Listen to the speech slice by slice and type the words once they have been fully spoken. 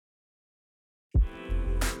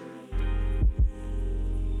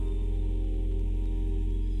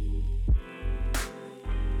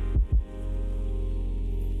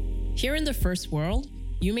Here in the first world,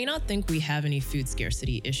 you may not think we have any food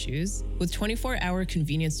scarcity issues. With 24-hour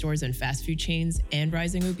convenience stores and fast food chains and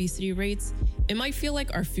rising obesity rates, it might feel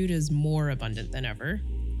like our food is more abundant than ever.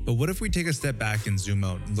 But what if we take a step back and zoom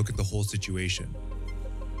out and look at the whole situation?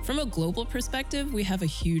 From a global perspective, we have a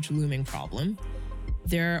huge looming problem.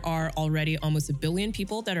 There are already almost 1 billion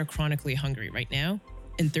people that are chronically hungry right now.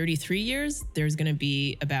 In 33 years, there's going to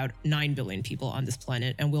be about 9 billion people on this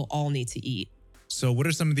planet, and we'll all need to eat. So what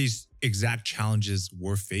are some of these exact challenges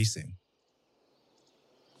we're facing?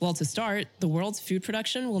 Well, to start, the world's food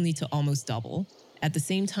production will need to almost double. At the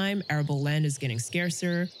same time, arable land is getting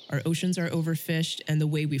scarcer, our oceans are overfished, and the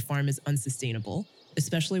way we farm is unsustainable,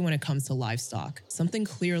 especially when it comes to livestock. Something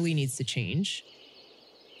clearly needs to change.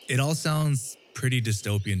 It all sounds pretty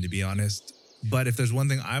dystopian, to be honest. But if there's one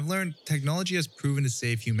thing I've learned, technology has proven to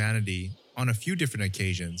save humanity on a few different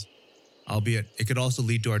occasions, albeit it could also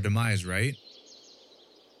lead to our demise, right?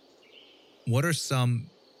 What are some,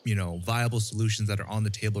 viable solutions that are on the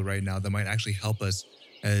table right now that might actually help us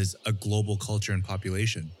as a global culture and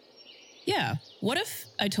population? Yeah, what if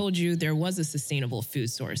I told you there was a sustainable food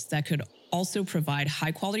source that could also provide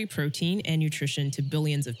high-quality protein and nutrition to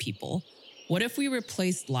billions of people? What if we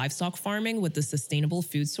replaced livestock farming with the sustainable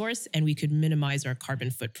food source and we could minimize our carbon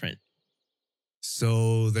footprint?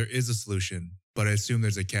 So there is a solution, but I assume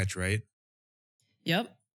there's a catch, right?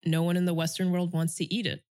 Yep, no one in the Western world wants to eat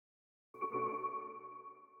it.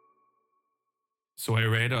 So I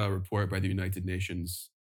read a report by the United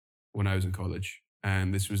Nations when I was in college,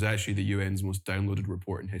 and this was actually the UN's most downloaded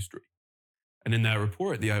report in history. And in that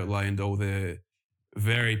report, they outlined all the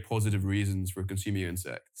very positive reasons for consuming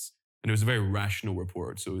insects. And it was a very rational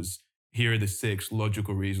report. So it was, here are the 6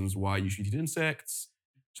 logical reasons why you should eat insects.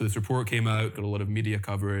 So this report came out, got a lot of media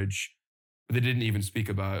coverage, but they didn't even speak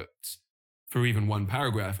about, for even one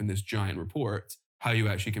paragraph in this giant report, how you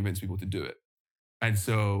actually convince people to do it. And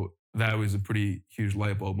so that was a pretty huge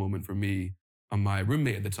light bulb moment for me. And my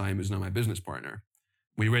roommate at the time is now my business partner.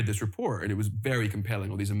 We read this report and it was very compelling,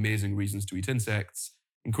 all these amazing reasons to eat insects,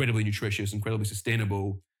 incredibly nutritious, incredibly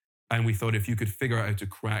sustainable. And we thought if you could figure out how to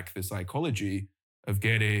crack the psychology of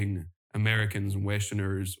getting Americans and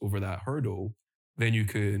Westerners over that hurdle, then you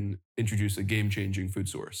can introduce a game-changing food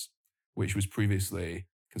source, which was previously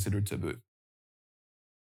considered taboo.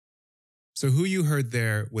 So who you heard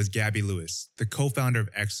there was Gabby Lewis, the co-founder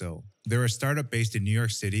of Exo. They're a startup based in New York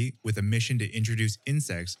City with a mission to introduce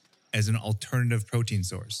insects as an alternative protein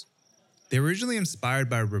source. They were originally inspired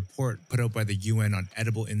by a report put out by the UN on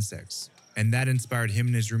edible insects, and that inspired him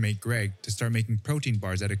and his roommate Greg to start making protein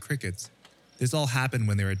bars out of crickets. This all happened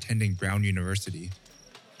when they were attending Brown University.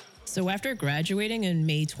 So after graduating in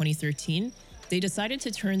May 2013, they decided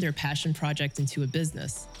to turn their passion project into a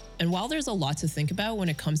business. And while there's a lot to think about when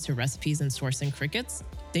it comes to recipes and sourcing crickets,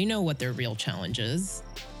 they know what their real challenge is.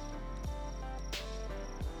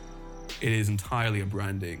 It is entirely a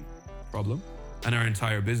branding problem. And our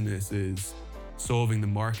entire business is solving the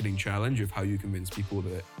marketing challenge of how you convince people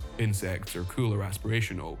that insects are cool or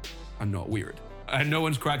aspirational and not weird. And no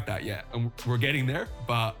one's cracked that yet. And we're getting there,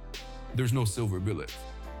 but there's no silver bullet.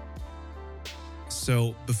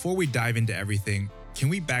 So before we dive into everything, can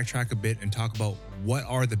we backtrack a bit and talk about what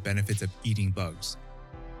are the benefits of eating bugs?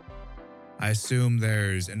 I assume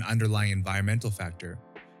there's an underlying environmental factor.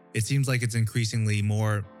 It seems like it's increasingly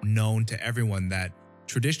more known to everyone that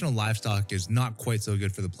traditional livestock is not quite so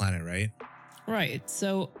good for the planet, right? Right.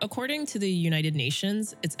 So according to the United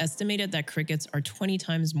Nations, it's estimated that crickets are 20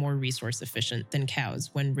 times more resource efficient than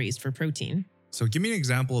cows when raised for protein. So give me an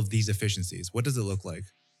example of these efficiencies. What does it look like?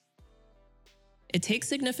 It takes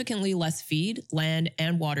significantly less feed, land,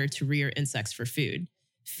 and water to rear insects for food.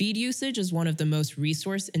 Feed usage is one of the most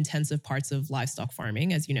resource-intensive parts of livestock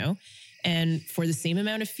farming, as you know. And for the same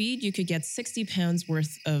amount of feed, you could get 60 pounds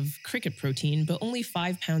worth of cricket protein, but only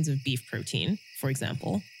 5 pounds of beef protein, for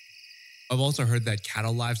example. I've also heard that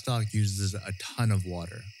cattle livestock uses a ton of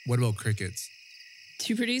water. What about crickets?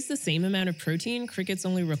 To produce the same amount of protein, crickets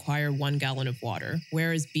only require 1 gallon of water,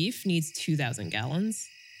 whereas beef needs 2,000 gallons.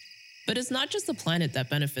 But it's not just the planet that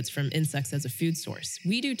benefits from insects as a food source.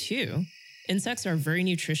 We do too. Insects are very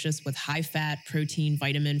nutritious with high fat, protein,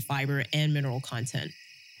 vitamin, fiber, and mineral content.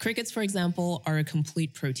 Crickets, for example, are a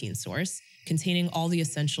complete protein source containing all the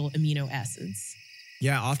essential amino acids.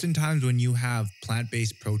 Yeah, oftentimes when you have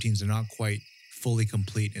plant-based proteins, they're not quite fully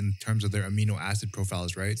complete in terms of their amino acid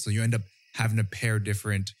profiles, right? So you end up having to pair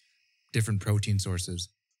different protein sources.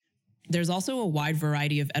 There's also a wide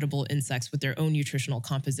variety of edible insects with their own nutritional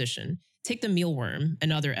composition. Take the mealworm,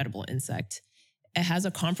 another edible insect. It has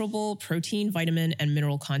a comparable protein, vitamin, and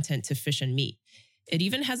mineral content to fish and meat. It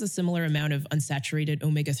even has a similar amount of unsaturated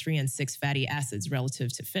omega-3 and 6 fatty acids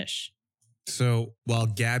relative to fish. So while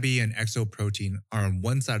GABI and exoprotein are on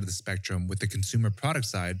one side of the spectrum with the consumer product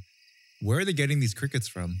side, where are they getting these crickets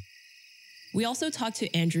from? We also talked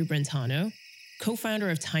to Andrew Brentano, co-founder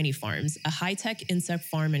of Tiny Farms, a high-tech insect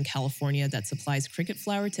farm in California that supplies cricket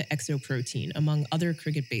flour to exoprotein, among other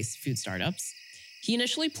cricket-based food startups. He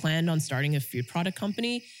initially planned on starting a food product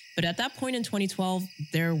company, but at that point in 2012,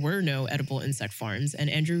 there were no edible insect farms, and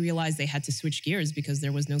Andrew realized they had to switch gears because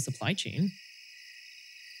there was no supply chain.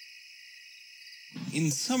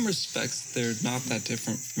 In some respects, they're not that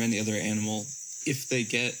different from any other animal. If they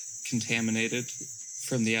get contaminated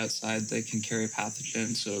from the outside, they can carry a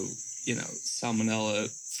pathogen. So, salmonella,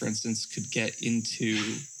 for instance, could get into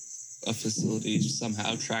a facility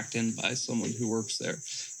somehow, tracked in by someone who works there.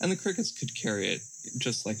 And the crickets could carry it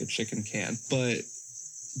just like a chicken can. But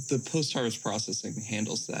the post-harvest processing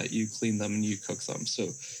handles that. You clean them and you cook them. So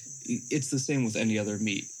it's the same with any other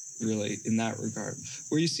meat, really, in that regard.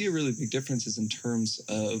 Where you see a really big difference is in terms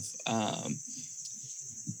of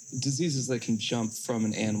diseases that can jump from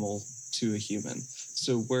an animal to a human.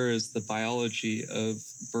 So whereas the biology of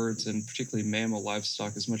birds and particularly mammal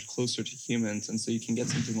livestock is much closer to humans, and so you can get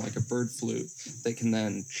something like a bird flu that can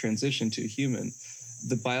then transition to a human,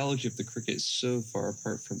 the biology of the cricket is so far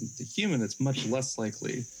apart from the human, it's much less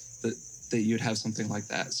likely that you'd have something like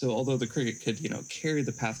that. So although the cricket could, carry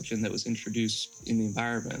the pathogen that was introduced in the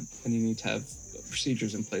environment, and you need to have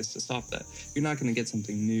procedures in place to stop that, you're not going to get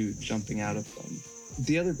something new jumping out of them.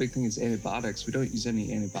 The other big thing is antibiotics. We don't use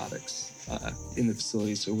any antibiotics in the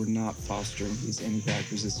facility, so we're not fostering these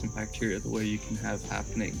antibiotic-resistant bacteria the way you can have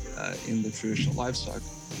happening in the traditional livestock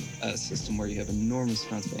system, where you have enormous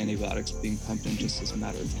amounts of antibiotics being pumped in just as a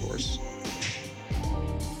matter of course.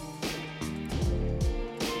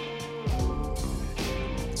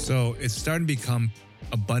 So it's starting to become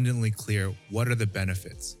abundantly clear what are the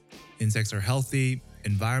benefits. Insects are healthy,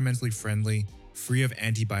 environmentally friendly, free of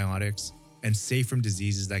antibiotics, and safe from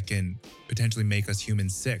diseases that can potentially make us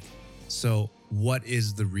humans sick. So what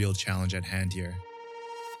is the real challenge at hand here?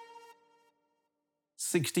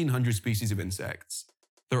 1,600 species of insects.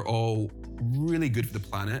 They're all really good for the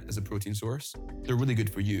planet as a protein source. They're really good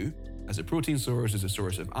for you as a protein source, as a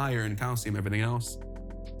source of iron, calcium, everything else.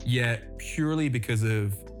 Yet purely because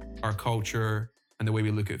of our culture and the way we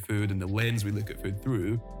look at food and the lens we look at food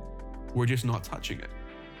through, we're just not touching it.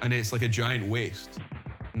 And it's like a giant waste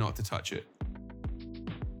not to touch it.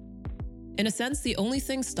 In a sense, the only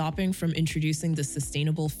thing stopping from introducing this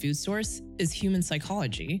sustainable food source is human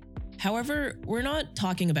psychology. However, we're not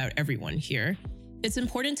talking about everyone here. It's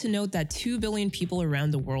important to note that 2 billion people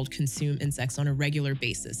around the world consume insects on a regular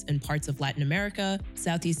basis in parts of Latin America,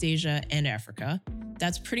 Southeast Asia, and Africa.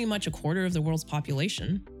 That's pretty much a quarter of the world's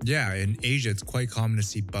population. Yeah, in Asia, it's quite common to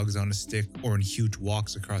see bugs on a stick or in huge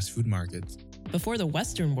walks across food markets. Before the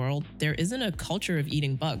Western world, there isn't a culture of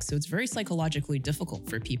eating bugs, so it's very psychologically difficult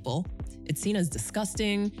for people. It's seen as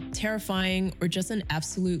disgusting, terrifying, or just an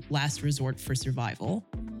absolute last resort for survival.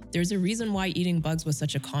 There's a reason why eating bugs was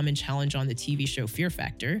such a common challenge on the TV show Fear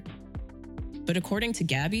Factor. But according to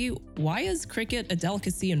Gabby, why is cricket a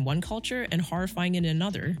delicacy in one culture and horrifying in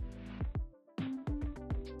another?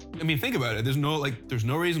 I mean, think about it. There's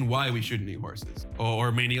no reason why we shouldn't eat horses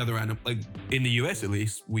or many other animals. Like in the US, at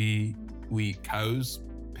least, we eat cows,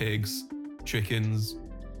 pigs, chickens,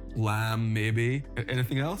 lamb, maybe.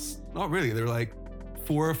 Anything else? Not really. They're like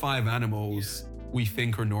 4 or 5 animals we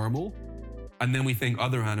think are normal, and then we think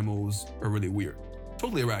other animals are really weird.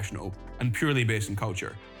 Totally irrational and purely based in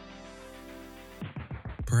culture.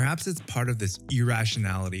 Perhaps it's part of this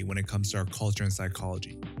irrationality when it comes to our culture and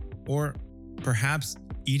psychology. Or perhaps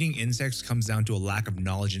eating insects comes down to a lack of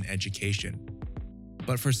knowledge and education.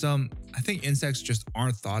 But for some, I think insects just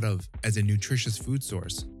aren't thought of as a nutritious food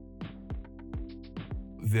source.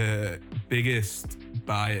 The biggest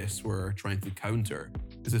bias we're trying to counter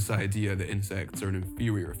is this idea that insects are an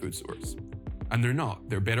inferior food source. And they're not.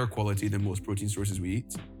 They're better quality than most protein sources we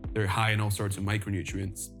eat. They're high in all sorts of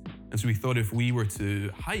micronutrients. And so we thought if we were to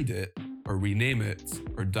hide it or rename it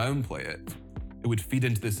or downplay it, it would feed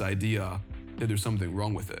into this idea that there's something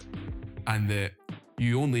wrong with it and that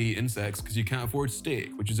you only eat insects because you can't afford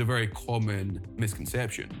steak, which is a very common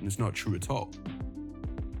misconception, and it's not true at all.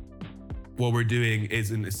 What we're doing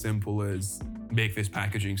isn't as simple as make this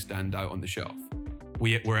packaging stand out on the shelf.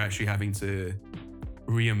 We're actually having to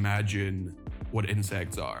reimagine what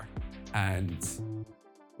insects are. And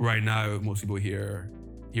right now, most people hear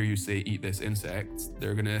you say, eat this insect,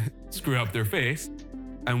 they're gonna screw up their face.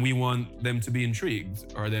 And we want them to be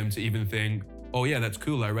intrigued, or them to even think, oh yeah, that's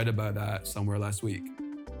cool, I read about that somewhere last week.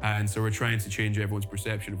 And so we're trying to change everyone's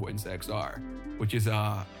perception of what insects are, which is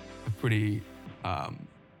a pretty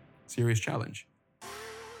serious challenge.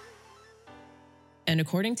 And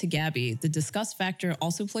according to Gabby, the disgust factor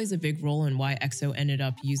also plays a big role in why Exo ended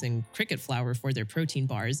up using cricket flour for their protein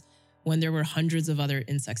bars when there were hundreds of other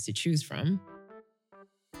insects to choose from.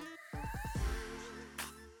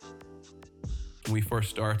 When we first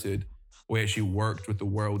started, we actually worked with the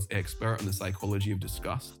world's expert on the psychology of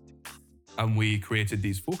disgust. And we created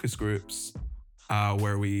these focus groups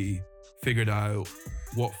where we figured out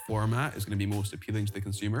what format is going to be most appealing to the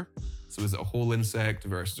consumer. So is it a whole insect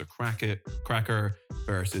versus a cracker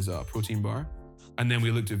versus a protein bar? And then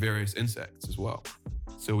we looked at various insects as well.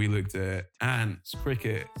 So we looked at ants,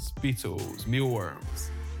 crickets, beetles,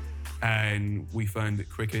 mealworms, and we found that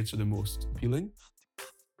crickets are the most appealing,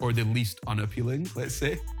 or the least unappealing, let's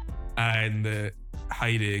say. And the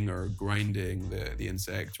hiding or grinding the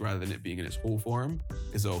insect rather than it being in its whole form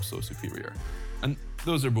is also superior. And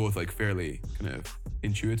those are both like fairly kind of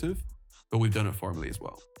intuitive, but we've done it formally as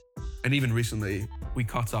well. And even recently, we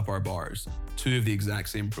cut up our bars, 2 of the exact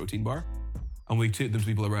same protein bar, and we took them to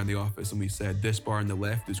people around the office and we said, this bar on the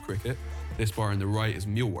left is cricket, this bar on the right is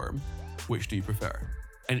mealworm, which do you prefer?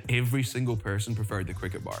 And every single person preferred the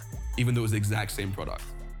cricket bar, even though it was the exact same product.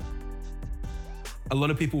 A lot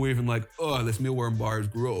of people were even like, oh, this mealworm bar is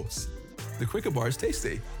gross. The cricket bar is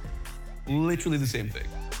tasty. Literally the same thing.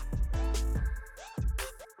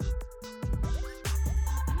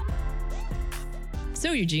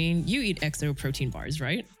 So Eugene, you eat Exo protein bars,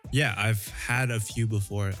 right? Yeah, I've had a few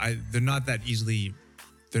before. They're not that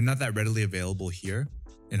readily available here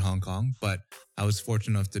in Hong Kong, but I was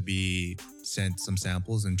fortunate enough to be sent some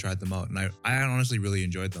samples and tried them out. And I honestly really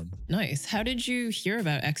enjoyed them. Nice. How did you hear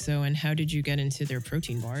about Exo and how did you get into their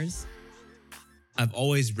protein bars? I've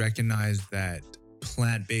always recognized that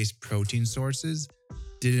plant-based protein sources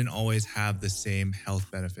didn't always have the same health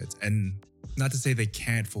benefits. And not to say they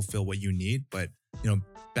can't fulfill what you need, but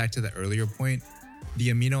back to the earlier point, the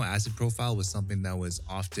amino acid profile was something that was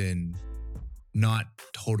often not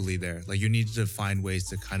totally there. Like you needed to find ways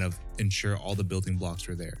to kind of ensure all the building blocks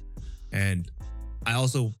were there. And I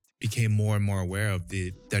also became more and more aware of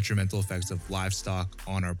the detrimental effects of livestock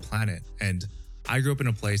on our planet. And I grew up in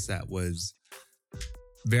a place that was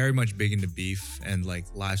very much big into beef and like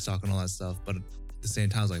livestock and all that stuff. But at the same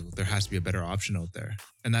time, I was like, there has to be a better option out there.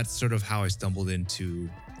 And that's sort of how I stumbled into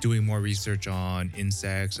doing more research on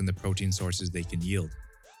insects and the protein sources they can yield.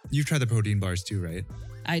 You've tried the protein bars too, right?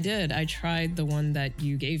 I did. I tried the one that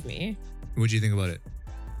you gave me. What'd you think about it?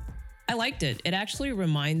 I liked it. It actually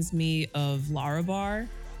reminds me of Larabar,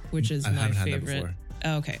 which is my haven't favorite. had that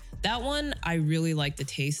before. Okay. That one I really like the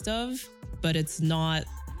taste of, but it's not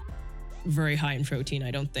very high in protein,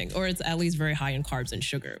 I don't think. Or it's at least very high in carbs and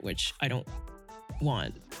sugar, which I don't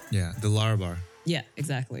want. Yeah, the Larabar. Yeah,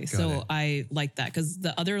 exactly. Got so it. I like that because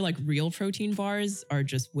the other like real protein bars are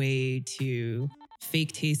just way too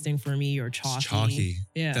fake tasting for me or chalky. It's chalky.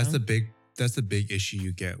 Yeah. That's the big issue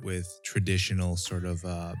you get with traditional sort of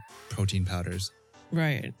protein powders.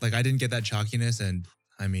 Right. Like I didn't get that chalkiness, and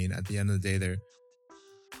I mean, at the end of the day,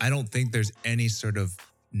 I don't think there's any sort of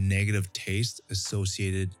negative taste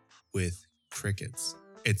associated with crickets.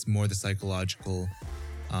 It's more the psychological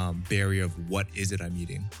barrier of what is it I'm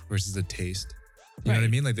eating versus the taste. You know what I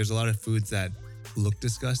mean? Like there's a lot of foods that look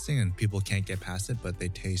disgusting and people can't get past it, but they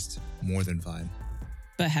taste more than fine.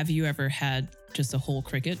 But have you ever had just a whole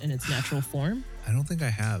cricket in its natural form? I don't think I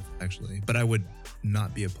have actually, but I would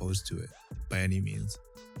not be opposed to it by any means.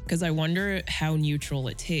 Because I wonder how neutral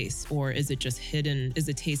it tastes, or is it just hidden? Is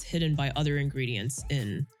the taste hidden by other ingredients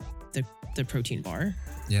in the protein bar?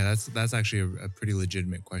 Yeah, that's actually a pretty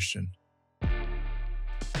legitimate question.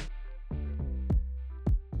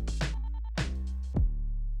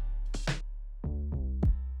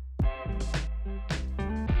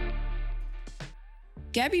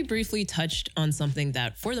 Gabby briefly touched on something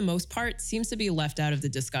that, for the most part, seems to be left out of the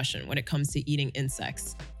discussion when it comes to eating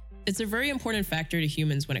insects. It's a very important factor to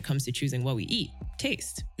humans when it comes to choosing what we eat: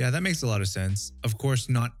 taste. Yeah, that makes a lot of sense. Of course,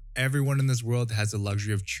 not everyone in this world has the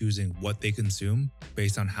luxury of choosing what they consume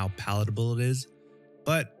based on how palatable it is,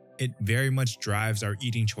 but it very much drives our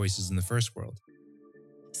eating choices in the first world.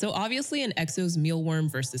 So obviously in Exo's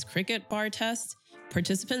mealworm versus cricket bar test,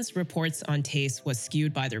 participants' reports on taste was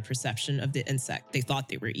skewed by their perception of the insect they thought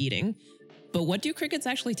they were eating. But what do crickets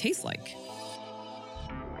actually taste like?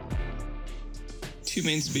 Two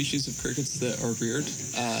main species of crickets that are reared.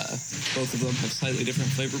 Both of them have slightly different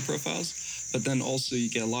flavor profiles. But then also you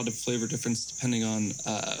get a lot of flavor difference depending on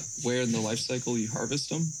where in the life cycle you harvest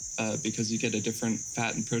them, because you get a different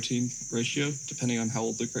fat and protein ratio depending on how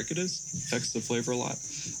old the cricket is. Affects the flavor a lot.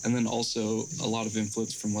 And then also a lot of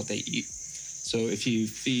influence from what they eat. So if you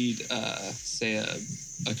feed, say,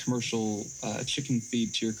 a commercial chicken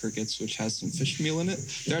feed to your crickets, which has some fish meal in it,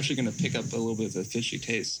 they're actually going to pick up a little bit of a fishy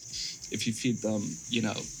taste. If you feed them,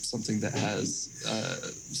 something that has,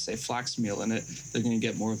 say, flax meal in it, they're going to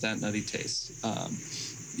get more of that nutty taste.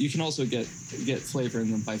 You can also get flavor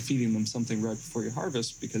in them by feeding them something right before you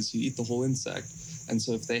harvest, because you eat the whole insect. And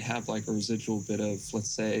so if they have like a residual bit of,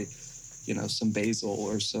 let's say, some basil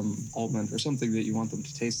or some almond or something that you want them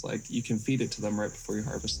to taste like, you can feed it to them right before you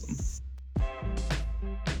harvest them.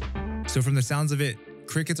 So from the sounds of it,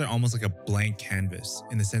 crickets are almost like a blank canvas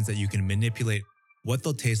in the sense that you can manipulate what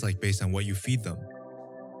they'll taste like based on what you feed them.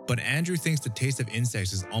 But Andrew thinks the taste of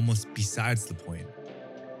insects is almost besides the point.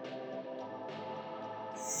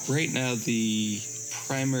 Right now, the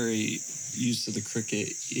primary use of the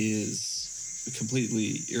cricket is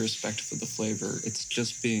completely irrespective of the flavor. It's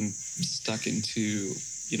just being stuck into,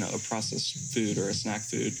 a processed food or a snack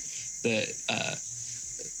food that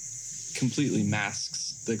completely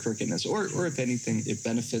masks the cricketness. Or if anything, it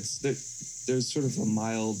benefits. There's sort of a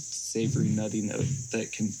mild, savory, nutty note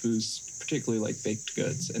that can boost particularly like baked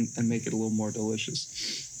goods and make it a little more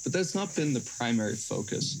delicious. But that's not been the primary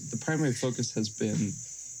focus. The primary focus has been,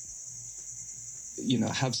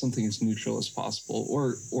 have something as neutral as possible,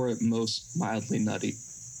 or at most mildly nutty.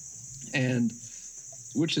 And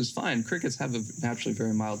which is fine. Crickets have a naturally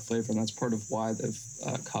very mild flavor, and that's part of why they've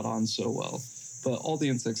caught on so well. But all the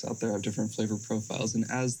insects out there have different flavor profiles. And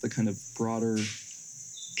as the kind of broader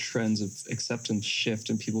trends of acceptance shift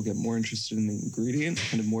and people get more interested in the ingredient,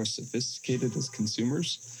 kind of more sophisticated as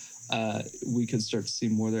consumers, we could start to see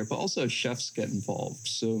more there. But also chefs get involved.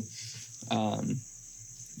 So,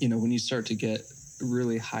 when you start to get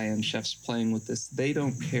really high-end chefs playing with this, they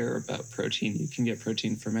don't care about protein. You can get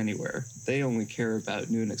protein from anywhere. They only care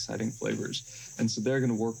about new and exciting flavors. And so they're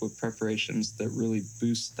going to work with preparations that really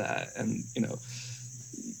boost that. And,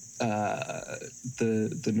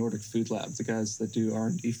 the Nordic Food Lab, the guys that do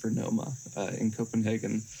R&D for Noma in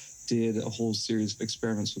Copenhagen, did a whole series of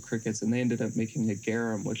experiments with crickets, and they ended up making a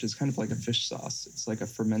garum, which is kind of like a fish sauce. It's like a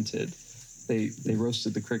fermented, they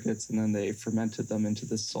roasted the crickets and then they fermented them into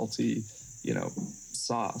this salty,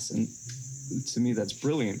 sauce. And to me, that's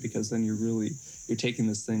brilliant, because then you're taking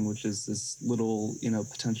this thing, which is this little,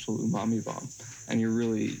 potential umami bomb, and you're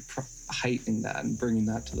really heightening that and bringing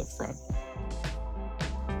that to the front.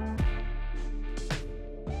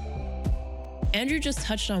 Andrew just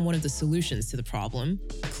touched on one of the solutions to the problem.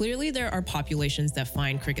 Clearly, there are populations that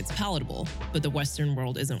find crickets palatable, but the Western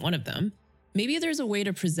world isn't one of them. Maybe there's a way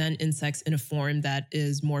to present insects in a form that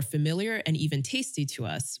is more familiar and even tasty to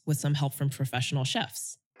us, with some help from professional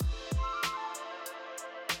chefs.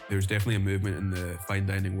 There's definitely a movement in the fine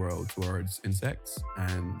dining world towards insects,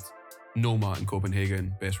 and Noma in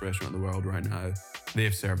Copenhagen, best restaurant in the world right now,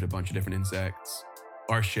 they've served a bunch of different insects.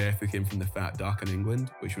 Our chef, who came from the Fat Duck in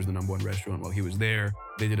England, which was the #1 restaurant while he was there,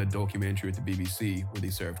 they did a documentary with the BBC where they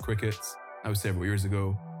served crickets. That was several years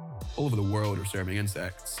ago. All over the world are serving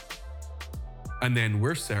insects. And then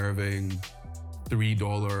we're serving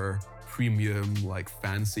 $3 premium,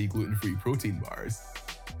 fancy gluten-free protein bars.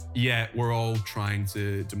 Yet we're all trying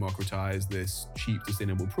to democratize this cheap,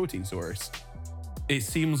 sustainable protein source. It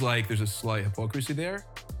seems like there's a slight hypocrisy there,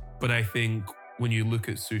 but I think when you look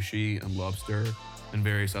at sushi and lobster and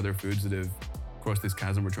various other foods that have crossed this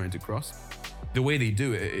chasm we're trying to cross, the way they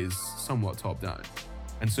do it is somewhat top-down.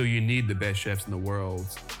 And so you need the best chefs in the world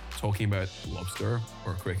talking about lobster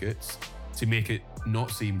or crickets to make it not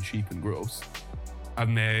seem cheap and gross.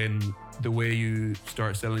 And then the way you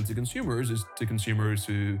start selling to consumers is to consumers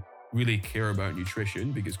who really care about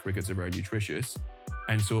nutrition, because crickets are very nutritious.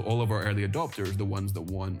 And so all of our early adopters, the ones that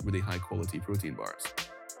want really high quality protein bars.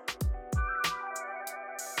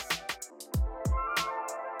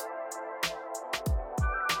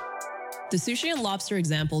 The sushi and lobster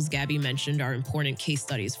examples Gabby mentioned are important case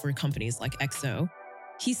studies for companies like XO.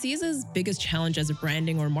 He sees his biggest challenge as a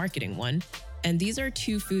branding or marketing one, and these are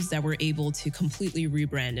two foods that were able to completely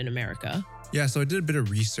rebrand in America. Yeah, so I did a bit of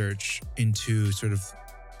research into sort of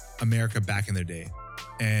America back in the day,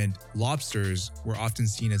 and lobsters were often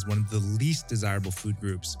seen as one of the least desirable food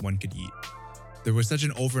groups one could eat. There was such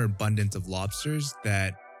an overabundance of lobsters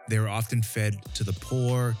that they were often fed to the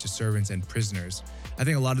poor, to servants, and prisoners. I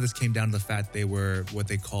think a lot of this came down to the fact they were what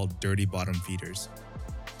they called dirty bottom feeders.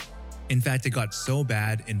 In fact, it got so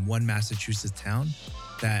bad in one Massachusetts town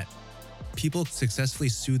that people successfully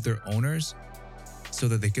sued their owners so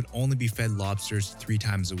that they could only be fed lobsters 3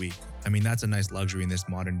 times a week. I mean, that's a nice luxury in this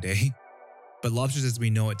modern day. But lobsters as we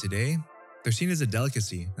know it today, they're seen as a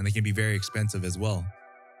delicacy and they can be very expensive as well.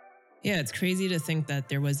 Yeah, it's crazy to think that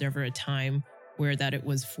there was ever a time where that it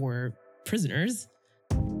was for prisoners.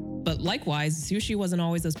 But likewise, sushi wasn't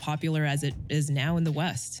always as popular as it is now in the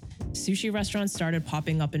West. Sushi restaurants started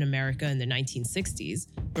popping up in America in the 1960s,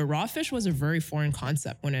 but raw fish was a very foreign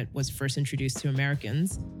concept when it was first introduced to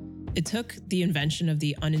Americans. It took the invention of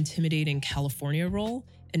the unintimidating California roll,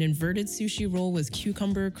 an inverted sushi roll with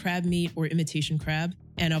cucumber, crab meat, or imitation crab,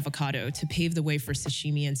 and avocado to pave the way for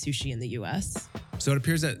sashimi and sushi in the US. So it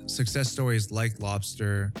appears that success stories like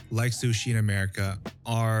lobster, like sushi in America,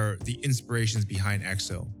 are the inspirations behind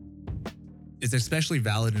EXO. It's especially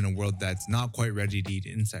valid in a world that's not quite ready to eat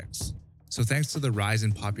insects. So thanks to the rise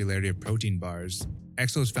in popularity of protein bars,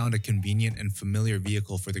 EXO has found a convenient and familiar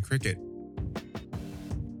vehicle for the cricket.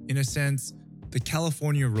 In a sense, the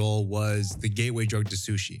California roll was the gateway drug to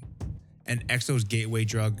sushi, and EXO's gateway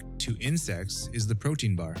drug to insects is the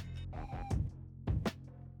protein bar.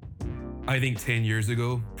 I think 10 years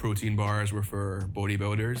ago, protein bars were for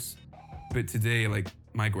bodybuilders. But today, like,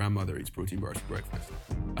 my grandmother eats protein bars for breakfast.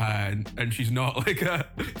 And she's not like a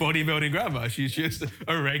bodybuilding grandma. She's just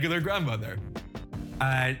a regular grandmother.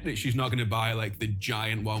 And she's not going to buy like the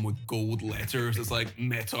giant one with gold letters. It's like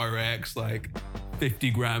MetRx, like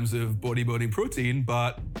 50 grams of bodybuilding protein.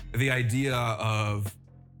 But the idea of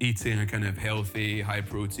eating a kind of healthy, high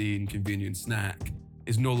protein, convenient snack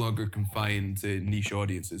is no longer confined to niche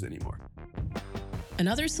audiences anymore.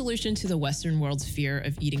 Another solution to the Western world's fear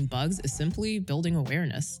of eating bugs is simply building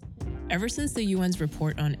awareness. Ever since the UN's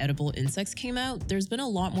report on edible insects came out, there's been a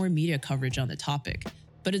lot more media coverage on the topic,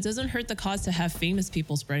 but it doesn't hurt the cause to have famous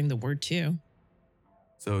people spreading the word too.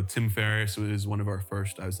 So Tim Ferriss was one of our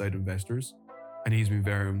first outside investors, and he's been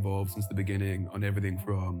very involved since the beginning on everything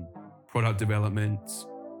from product development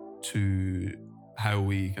to how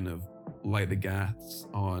we kind of light the gas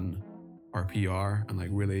on our PR and like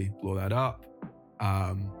really blow that up,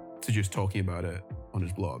 to just talking about it on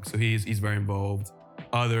his blog. So he's very involved.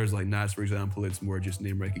 Others like Nats, for example, it's more just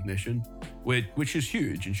name recognition, which is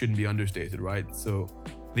huge and shouldn't be understated, right? So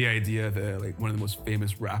the idea that like one of the most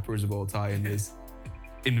famous rappers of all time is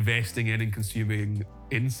investing in and consuming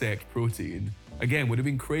insect protein, again, would have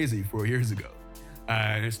been crazy 4 years ago.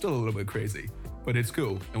 And it's still a little bit crazy, but it's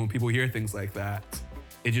cool. And when people hear things like that,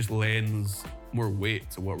 it just lends more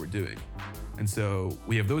weight to what we're doing. And so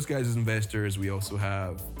we have those guys as investors. We also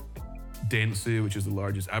have Dentsu, which is the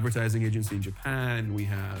largest advertising agency in Japan. We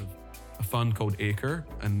have a fund called Acre,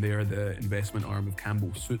 and they're the investment arm of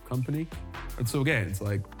Campbell Soup Company. And so again, it's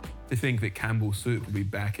like to think that Campbell Soup would be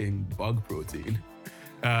backing bug protein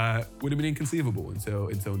would have been inconceivable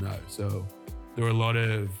until now. So there are a lot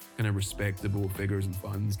of kind of respectable figures and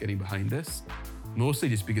funds getting behind this, mostly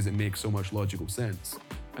just because it makes so much logical sense.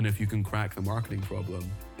 And if you can crack the marketing problem,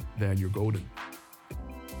 then you're golden.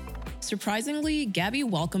 Surprisingly, Gabby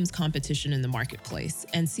welcomes competition in the marketplace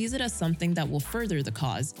and sees it as something that will further the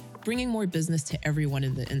cause, bringing more business to everyone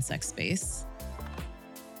in the insect space.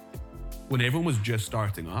 When everyone was just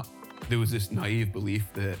starting up, there was this naive belief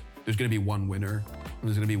that there's going to be one winner, and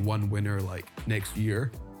there's going to be one winner like next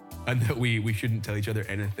year, and that we shouldn't tell each other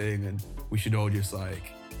anything, and we should all just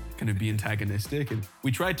like kind of be antagonistic. And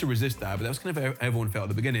we tried to resist that, but that was kind of how everyone felt at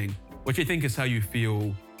the beginning, which I think is how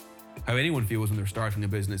anyone feels when they're starting a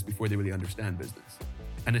business before they really understand business.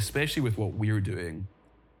 And especially with what we're doing,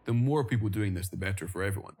 the more people doing this, the better for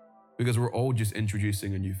everyone, because we're all just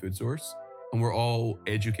introducing a new food source and we're all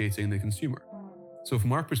educating the consumer. So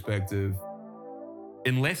from our perspective,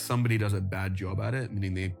 unless somebody does a bad job at it,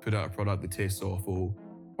 meaning they put out a product that tastes awful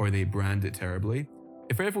or they brand it terribly,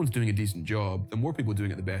 if everyone's doing a decent job, the more people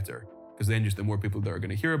doing it, the better. Because then just the more people that are going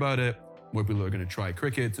to hear about it, more people are going to try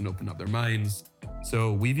cricket and open up their minds.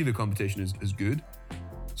 So we view the competition as good.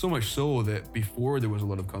 So much so that before there was a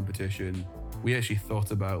lot of competition, we actually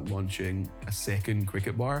thought about launching a second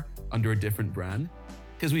cricket bar under a different brand.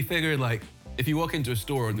 Because we figured like, if you walk into a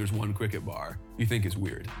store and there's one cricket bar, you think it's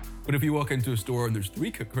weird. But if you walk into a store and there's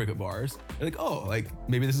 3 cricket bars, you're like, oh, like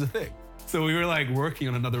maybe this is a thing. So we were like working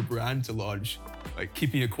on another brand to launch, like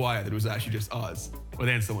keeping it quiet that it was actually just us. But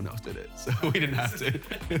then someone else did it, so we didn't have to.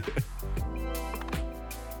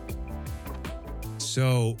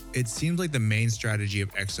 So it seems like the main strategy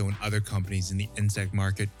of EXO and other companies in the insect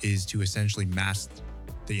market is to essentially mask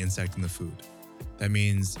the insect in the food. That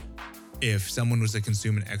means if someone was to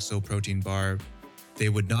consume an EXO protein bar, they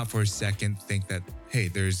would not for a second think that, hey,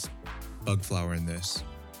 there's bug flour in this.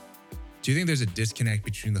 Do you think there's a disconnect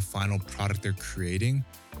between the final product they're creating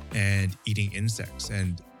and eating insects?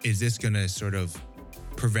 And is this going to sort of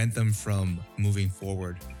prevent them from moving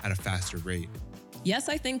forward at a faster rate? Yes,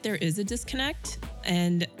 I think there is a disconnect,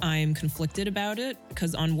 and I'm conflicted about it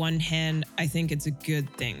because on one hand, I think it's a good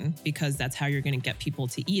thing because that's how you're going to get people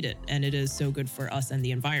to eat it, and it is so good for us and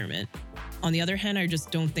the environment. On the other hand, I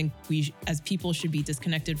just don't think we as people should be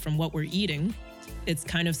disconnected from what we're eating. It's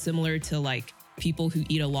kind of similar to like people who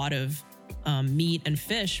eat a lot of meat and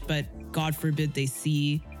fish, but God forbid they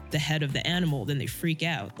see the head of the animal, then they freak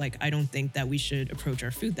out. Like, I don't think that we should approach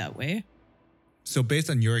our food that way. So based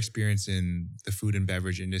on your experience in the food and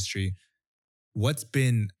beverage industry, what's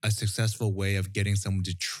been a successful way of getting someone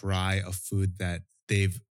to try a food that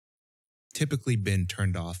they've typically been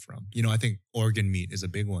turned off from? You know, I think organ meat is a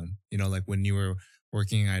big one. You know, like when you were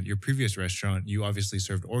working at your previous restaurant, you obviously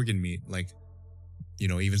served organ meat, like, you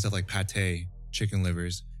know, even stuff like pate, chicken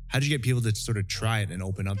livers. How did you get people to sort of try it and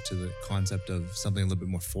open up to the concept of something a little bit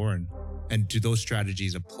more foreign? And do those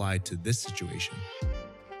strategies apply to this situation?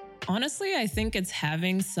 Honestly, I think it's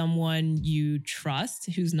having someone you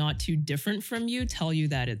trust who's not too different from you tell you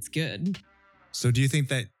that it's good. So do you think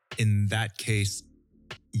that in that case,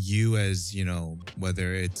 you as, you know,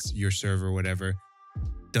 whether it's your server or whatever,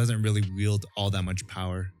 doesn't really wield all that much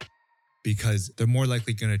power because they're more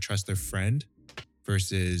likely going to trust their friend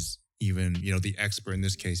versus even, you know, the expert in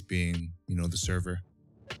this case being, you know, the server?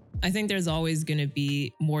 I think there's always going to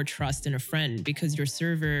be more trust in a friend because your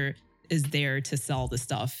server is there to sell the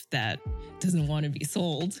stuff that doesn't want to be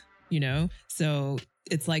sold, you know? So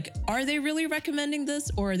it's like, are they really recommending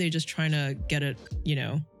this or are they just trying to get it, you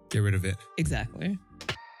know? Get rid of it. Exactly.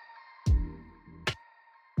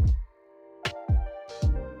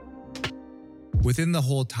 Within the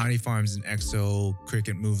whole Tiny Farms and Exo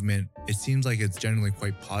cricket movement, it seems like it's generally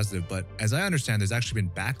quite positive, but as I understand, there's actually been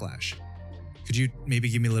backlash. Could you maybe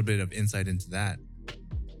give me a little bit of insight into that?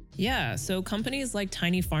 Yeah, so companies like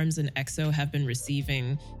Tiny Farms and Exo have been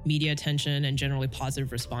receiving media attention and generally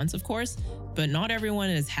positive response, of course, but not everyone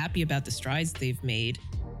is happy about the strides they've made.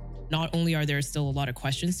 Not only are there still a lot of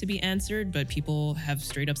questions to be answered, but people have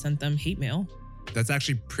straight up sent them hate mail. That's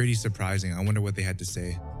actually pretty surprising. I wonder what they had to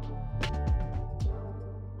say.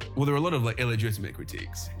 Well, there were a lot of like illegitimate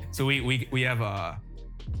critiques. So we get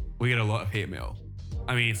a lot of hate mail.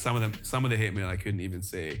 I mean, some of the hate mail I couldn't even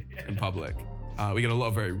say in public. We get a lot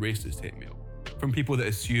of very racist hate mail from people that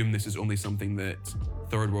assume this is only something that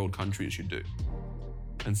third world countries should do.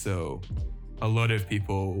 And so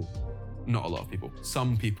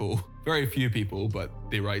some people, very few people, but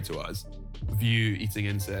they write to us, view eating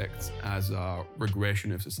insects as a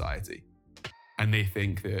regression of society. And they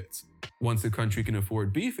think that once a country can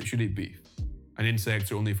afford beef, it should eat beef. And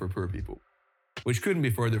insects are only for poor people, which couldn't be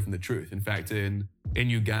further from the truth. In fact, in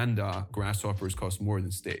Uganda, grasshoppers cost more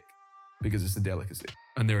than steak because it's a delicacy.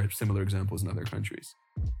 And there are similar examples in other countries.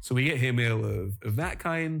 So we get hate mail of that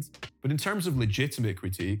kind. But in terms of legitimate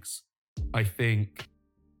critiques,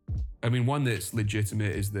 one that's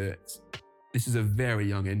legitimate is that this is a very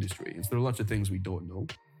young industry. And so there are lots of things we don't know.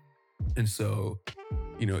 And so,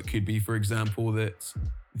 you know, it could be, for example, that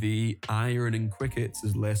the iron in crickets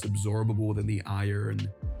is less absorbable than the iron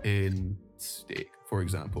in steak, for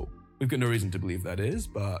example. We've got no reason to believe that is,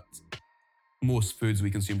 but most foods we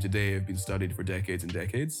consume today have been studied for decades and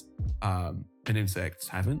decades, and insects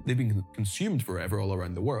haven't. They've been consumed forever all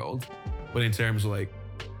around the world. But in terms of like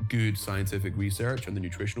good scientific research on the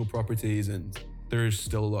nutritional properties, and there's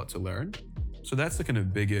still a lot to learn. So that's the kind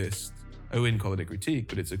of biggest, I wouldn't call it a critique,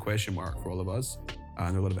 but it's a question mark for all of us,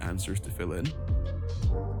 and a lot of answers to fill in.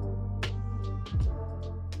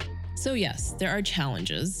 So yes, there are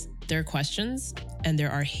challenges, there are questions, and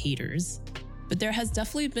there are haters. But there has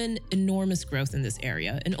definitely been enormous growth in this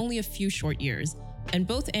area in only a few short years, and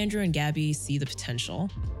both Andrew and Gabby see the potential.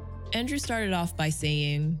 Andrew started off by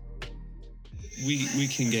saying, we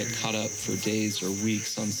can get caught up for days or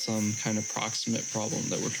weeks on some kind of proximate problem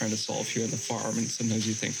that we're trying to solve here on the farm, and sometimes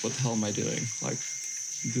you think, what the hell am I doing? Like,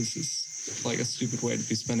 this is like a stupid way to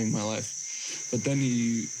be spending my life. But then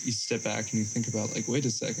you step back and you think about, like, wait a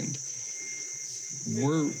second,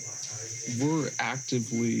 we're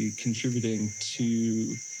actively contributing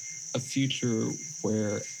to a future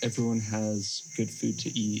where everyone has good food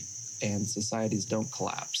to eat and societies don't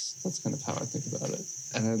collapse. That's kind of how I think about it.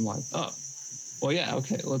 And I'm like, oh, well, yeah,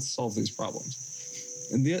 okay, let's solve these problems.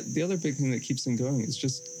 And the other big thing that keeps them going is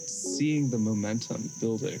just seeing the momentum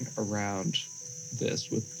building around this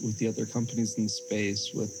with the other companies in the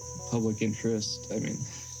space, with public interest. I mean,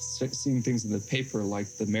 seeing things in the paper like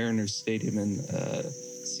the Mariners Stadium in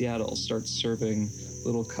Seattle starts serving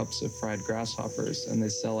little cups of fried grasshoppers and they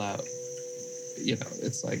sell out. You know,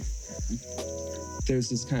 it's like there's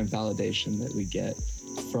this kind of validation that we get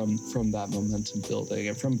from that momentum building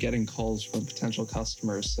and from getting calls from potential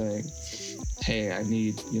customers saying, hey, I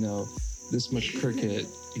need, this much cricket,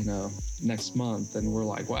 next month. And we're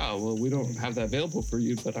like, wow, well, we don't have that available for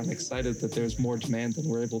you, but I'm excited that there's more demand than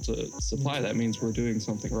we're able to supply. That means we're doing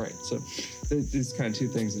something right. So these kind of two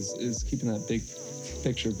things is keeping that big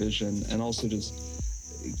picture vision and also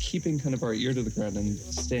just keeping kind of our ear to the ground and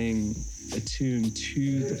staying attuned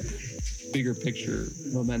to the bigger picture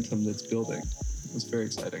momentum that's building. It's very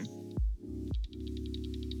exciting.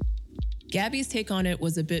 Gabby's take on it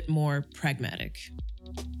was a bit more pragmatic.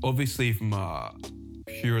 Obviously, from a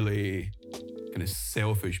purely kind of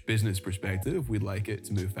selfish business perspective, we'd like it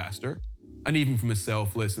to move faster. And even from a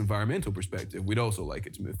selfless environmental perspective, we'd also like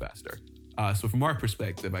it to move faster. So from our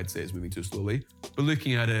perspective, I'd say it's moving too slowly. But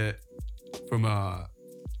looking at it from a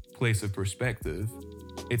place of perspective,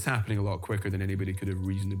 it's happening a lot quicker than anybody could have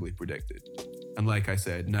reasonably predicted. And like I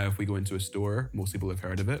said, now if we go into a store, most people have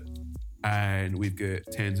heard of it. And we've got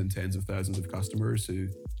tens and tens of thousands of customers who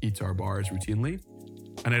eat our bars routinely.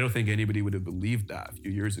 And I don't think anybody would have believed that a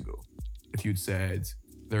few years ago. If you'd said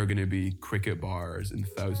there are going to be cricket bars in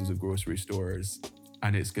thousands of grocery stores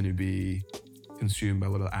and it's going to be consumed by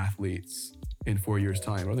little athletes in 4 years'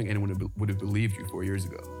 time, I don't think anyone would have believed you 4 years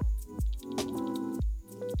ago.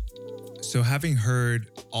 So having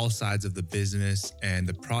heard all sides of the business and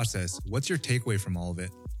the process, what's your takeaway from all of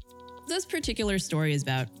it? This particular story is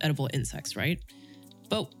about edible insects, right?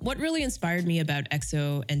 But what really inspired me about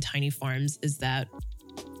Exo and Tiny Farms is that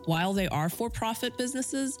while they are for-profit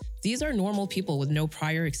businesses, these are normal people with no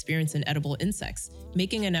prior experience in edible insects,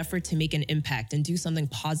 making an effort to make an impact and do something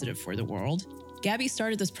positive for the world. Gabby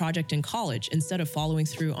started this project in college instead of following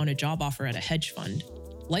through on a job offer at a hedge fund.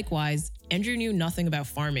 Likewise, Andrew knew nothing about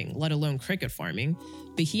farming, let alone cricket farming,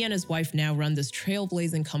 but he and his wife now run this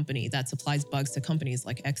trailblazing company that supplies bugs to companies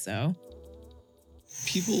like Exo.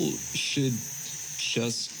 People should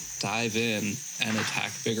just dive in and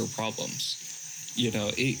attack bigger problems.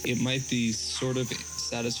 It might be sort of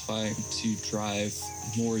satisfying to drive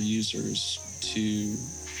more users to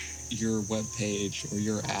your web page or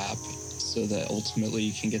your app so that ultimately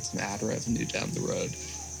you can get some ad revenue down the road.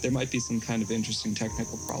 There might be some kind of interesting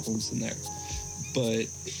technical problems in there. But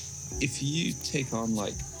if you take on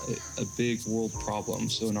like a big world problem,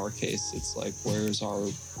 so in our case, it's like, where's our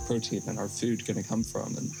protein and our food going to come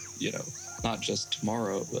from? And, not just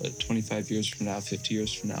tomorrow, but 25 years from now, 50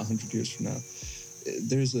 years from now, 100 years from now,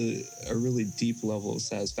 there's a really deep level of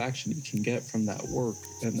satisfaction you can get from that work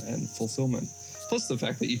and fulfillment. Plus the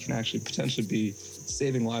fact that you can actually potentially be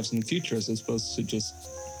saving lives in the future as opposed to just,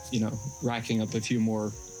 racking up a few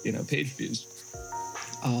more, page views.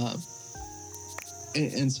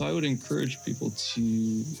 And so I would encourage people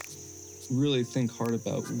to really think hard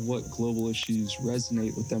about what global issues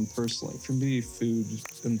resonate with them personally. For me, food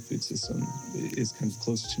and the food system is kind of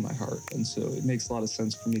close to my heart. And so it makes a lot of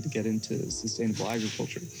sense for me to get into sustainable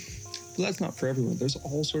agriculture. But that's not for everyone. There's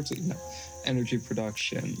all sorts of, energy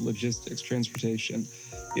production, logistics, transportation.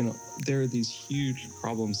 There are these huge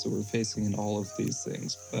problems that we're facing in all of these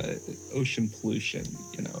things. But ocean pollution,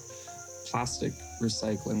 plastic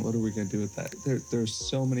recycling, what are we going to do with that? There's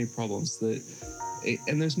so many problems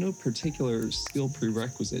and there's no particular skill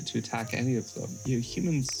prerequisite to attack any of them.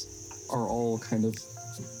 Humans are all kind of,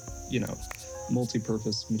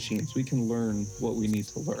 multi-purpose machines. We can learn what we need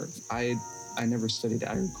to learn. I never studied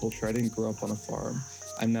agriculture. I didn't grow up on a farm.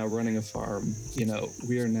 I'm now running a farm.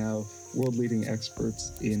 We are now world-leading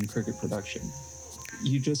experts in cricket production.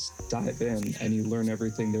 You just dive in and you learn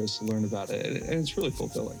everything there is to learn about it, and it's really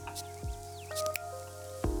fulfilling.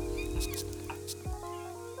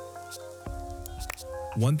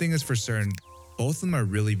 One thing is for certain, both of them are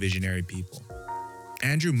really visionary people.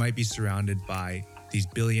 Andrew might be surrounded by these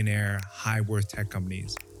billionaire, high-worth tech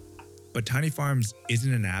companies, but Tiny Farms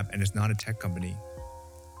isn't an app and it's not a tech company.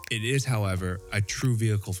 It is, however, a true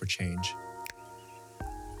vehicle for change.